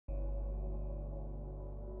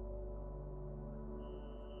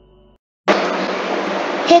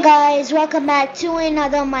Hey guys, welcome back to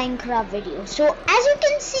another Minecraft video. So as you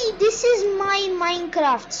can see, this is my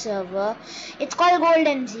Minecraft server. It's called Gold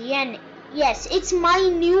MC, and yes, it's my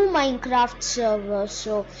new Minecraft server.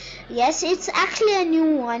 So yes, it's actually a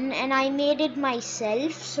new one and I made it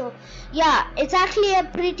myself. So yeah, it's actually a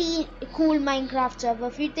pretty cool Minecraft server.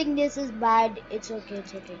 If you think this is bad, it's okay.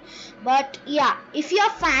 But yeah, if you're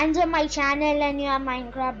fans of my channel and you're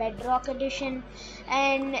Minecraft Bedrock Edition,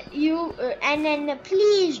 and then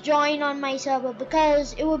please join on my server,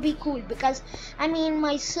 because it would be cool. Because I mean,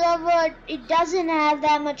 my server, it doesn't have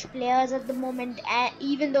that much players at the moment,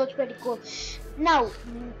 even though it's pretty cool. Now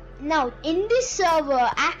in this server,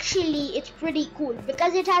 actually it's pretty cool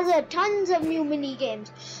because it has tons of new mini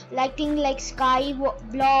games, like things like Sky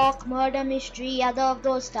Block, Murder Mystery, other of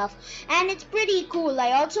those stuff, and it's pretty cool.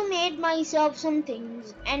 I also made myself some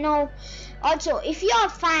things, and now also, if you're a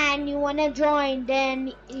fan, you wanna join,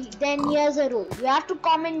 then here's a rule. You have to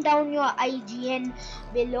comment down your IGN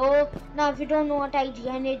below. Now, if you don't know what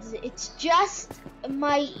IGN is, it's just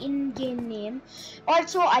my in-game name.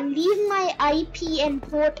 Also, I'll leave my IP and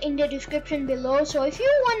port in the description below. So if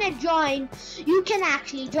you wanna join, you can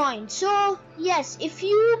actually join. So yes, if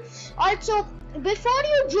you also, before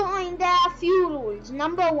you join, there are a few rules.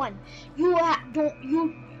 Number one, you're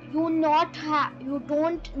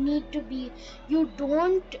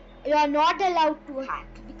not allowed to hack,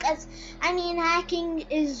 because I mean, hacking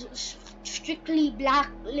is strictly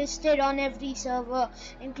blacklisted on every server,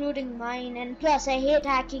 including mine. And plus, I hate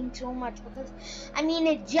hacking so much because I mean,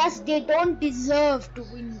 they don't deserve to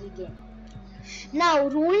win the game. Now,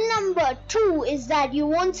 rule number 2 is that you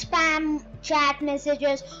won't spam chat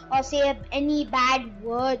messages or say any bad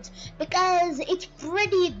words, because it's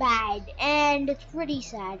pretty bad and it's pretty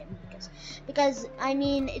sad. Because I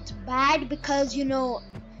mean, it's bad because, you know,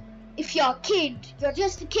 if you're a kid, you're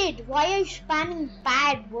just a kid, why are you spamming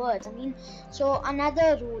bad words? I mean, so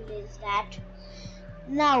another rule is that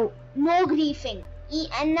now, no griefing.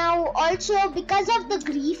 And now also, because of the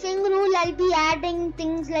griefing rule, I'll be adding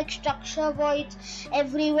things like structure voids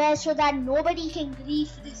everywhere so that nobody can grief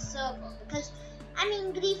this server. Because I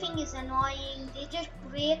mean, griefing is annoying. They just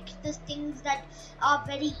break the things that are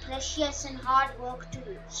very precious and hard work to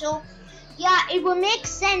do. So yeah, it will make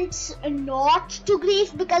sense not to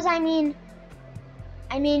grief, because I mean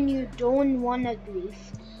you don't wanna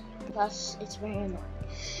grief, plus it's very annoying.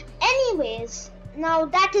 Anyways, now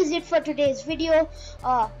that is it for today's video.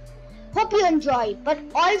 Hope you enjoy. But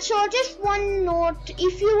also, just one note,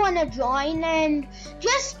 if you wanna join, and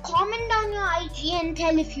just comment down your IG and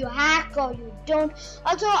tell if you hack or you don't.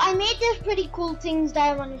 Also, I made these pretty cool things that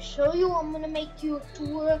I want to show you. I'm gonna make you a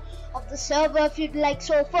tour of the server if you'd like.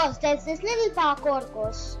 So first, there's this little parkour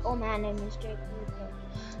course. Oh man, I missed it.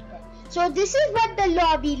 So this is what the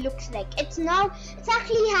lobby looks like. It's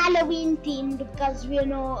actually Halloween themed, because we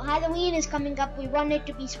know Halloween is coming up. We want it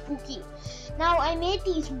to be spooky. Now I made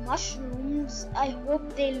these mushrooms. I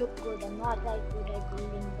hope they look good. I'm not that good at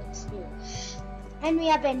building, but still. And we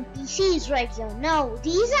have NPCs right here. Now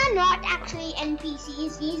these are not actually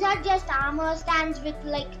NPCs. These are just armor stands with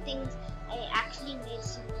like things. I actually made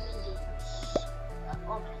some games.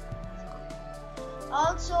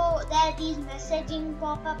 Also, there are these messaging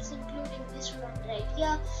pop-ups, including this one right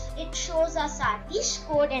here. It shows us our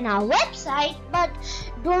Discord and our website, but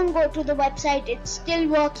don't go to the website. It's still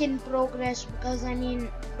work in progress, because I mean,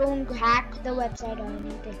 don't hack the website or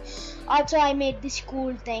anything. Also, I made this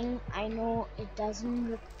cool thing. I know it doesn't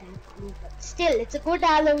look that cool, but still, it's a good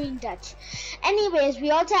Halloween touch. Anyways,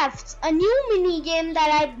 we also have a new mini game that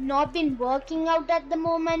I've not been working out at the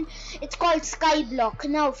moment. It's called Sky Block.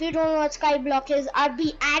 Now, if you don't know what Sky Block is, I'll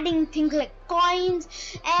be adding things like coins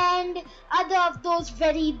and other of those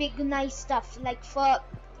very big nice stuff. Like for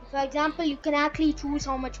example, you can actually choose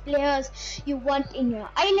how much players you want in your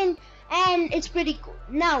island, and it's pretty cool.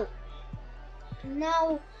 Now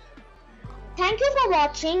thank you for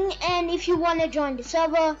watching, and if you want to join the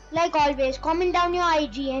server, like always, comment down your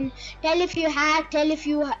IGN, tell if you hack, tell if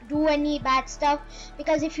you do any bad stuff,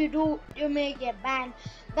 because if you do, you may get banned.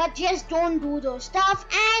 But just don't do those stuff.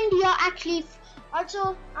 And you're actually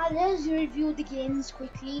also, I'll just review the games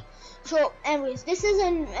quickly. So anyways, this is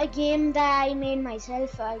a game that I made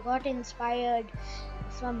myself. I got inspired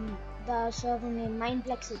from the server named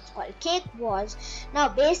Mindplex. It's called Cake Wars. Now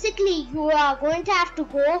basically, you are going to have to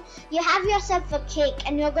go, you have yourself a cake,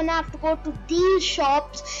 and you're gonna have to go to these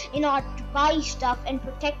shops in order to buy stuff and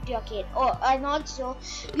protect your cake. And also,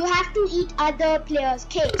 you have to eat other players'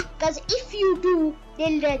 cake, because if you do,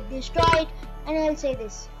 they'll get destroyed. And I'll say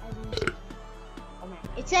this,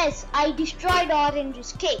 it says, I destroyed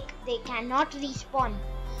Orange's cake. They cannot respawn.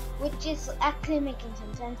 which is actually making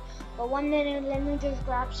some sense. But 1 minute, let me just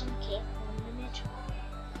grab some cake. 1 minute.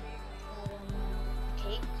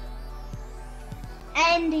 Cake.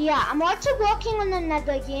 And yeah, I'm also working on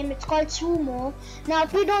another game. It's called Sumo. Now,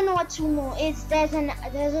 if you don't know what Sumo is, there's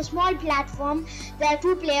a small platform. There are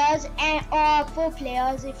 2 players or 4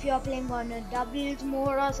 players if you're playing on a doubles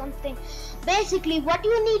mode or something. Basically, what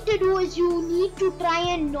you need to do is you need to try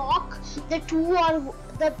and knock the 2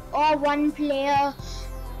 or 1 player,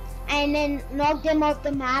 and then knock them off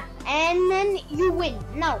the map, and then you win.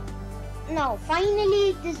 Now,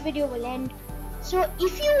 finally, this video will end. So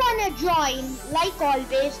if you wanna join, like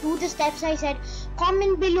always, do the steps I said.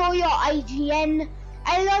 Comment below your IGN.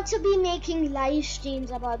 I'll also be making live streams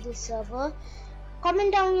about this server.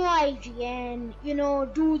 Comment down your IGN,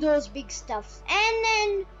 do those big stuffs. And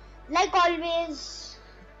then, like always,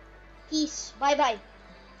 peace. Bye bye.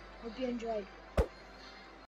 Hope you enjoyed.